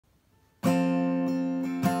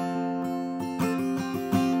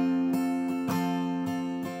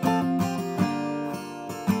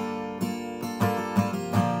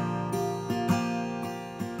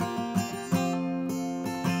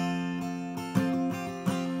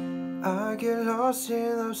I get lost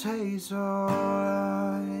in those hazel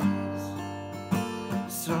eyes,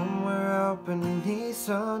 somewhere out beneath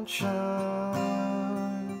sunshine.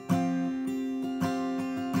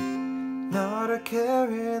 Not a care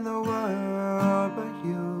in the world but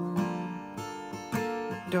you.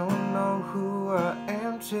 Don't know who I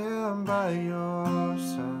am till I'm by your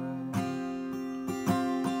side.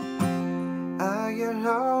 I get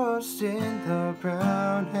lost in the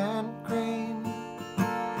brown and green,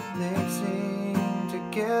 mixing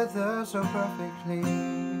together so perfectly.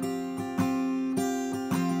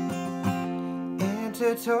 And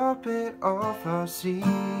to top it off, I'll see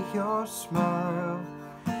your smile.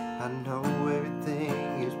 I know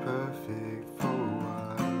everything is perfect for a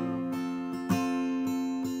while.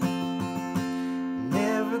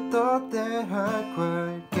 Never thought that I'd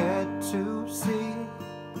quite get to see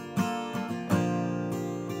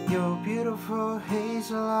your beautiful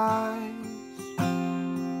hazel eyes.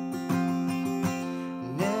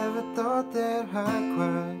 Never thought that I'd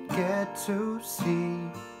quite get to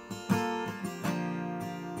see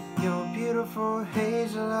your beautiful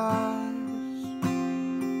hazel eyes.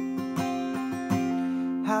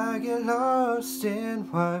 I get lost in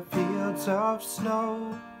white fields of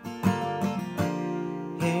snow,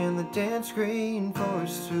 in the dense green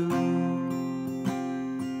forest too,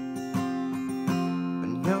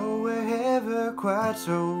 but nowhere ever quite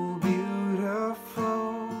so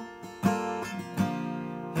beautiful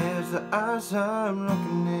as the eyes I'm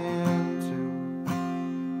looking into.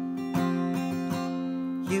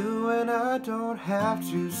 You and I don't have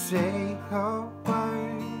to say a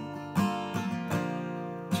word,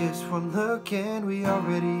 just one look and we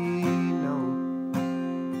already know.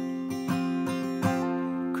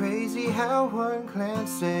 Crazy how one glance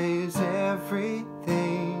says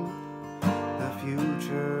everything. The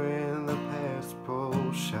future and the past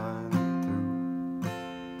both shine through.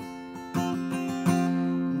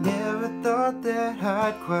 Never thought that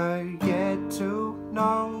I'd quite get to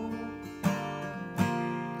know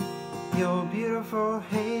your beautiful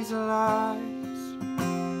hazel eyes.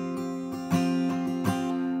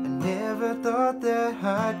 Never thought that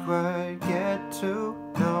I'd quite get to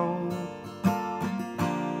know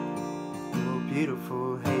your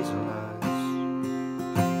beautiful hazel eyes.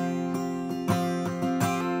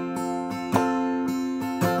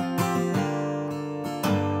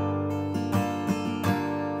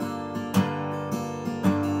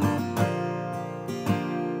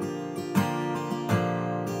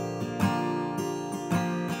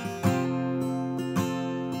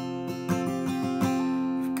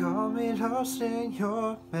 Lost in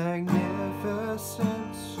your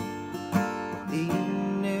magnificence,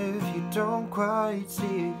 even if you don't quite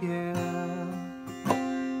see it yet.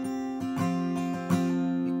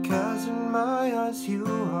 Because in my eyes you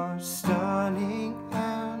are stunning,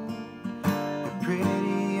 and you're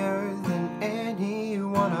prettier than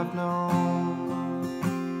anyone I've known.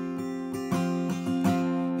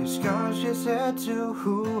 Your scars just add to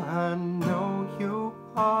who I know you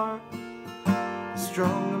are.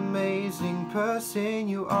 Strong, amazing person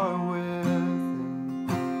you are with.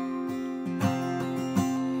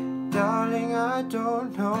 Darling, I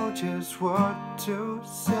don't know just what to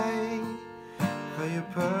say, for you're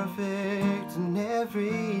perfect in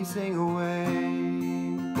every single way.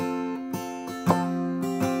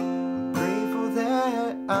 I'm grateful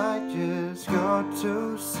that I just got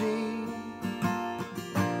to see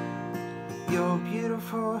your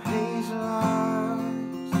beautiful hazel eyes.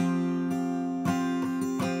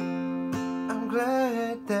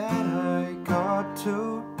 Glad that I got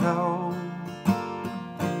to know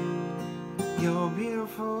your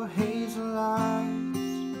beautiful hazel eyes.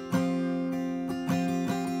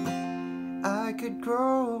 I could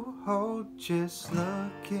grow old just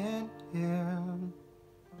looking in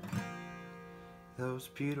those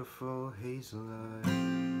beautiful hazel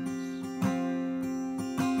eyes.